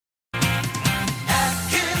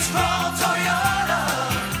Scroll Toyota,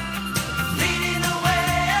 leading the way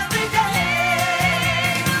every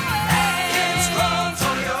day. And Scroll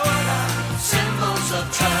Toyota, symbols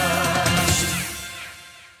of trust.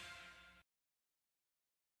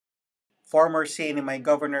 Former CNMI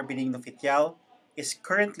Governor Benigno Fitial is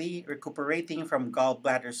currently recuperating from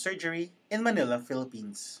gallbladder surgery in Manila,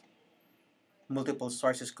 Philippines. Multiple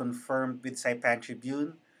sources confirmed with Saipan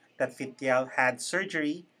Tribune that Fitial had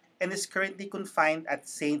surgery and is currently confined at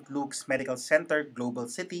St. Luke's Medical Center, Global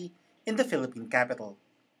City, in the Philippine capital.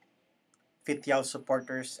 Fitial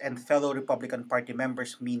supporters and fellow Republican Party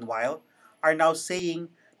members, meanwhile, are now saying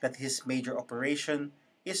that his major operation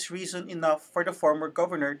is reason enough for the former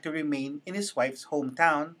governor to remain in his wife's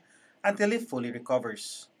hometown until he fully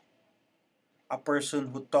recovers. A person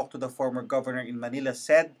who talked to the former governor in Manila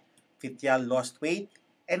said Fitial lost weight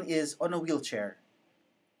and is on a wheelchair.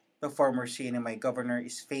 The former CNMI governor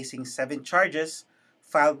is facing 7 charges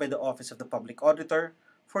filed by the Office of the Public Auditor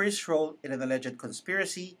for his role in an alleged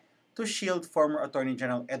conspiracy to shield former Attorney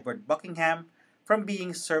General Edward Buckingham from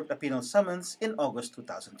being served a penal summons in August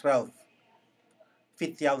 2012.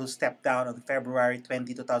 Fitial, who stepped down on February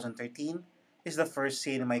 20, 2013, is the first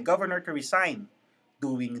CNMI governor to resign,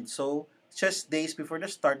 doing so just days before the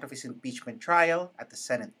start of his impeachment trial at the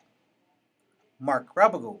Senate. Mark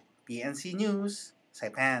Rabago, PNC News,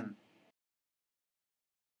 Saipan.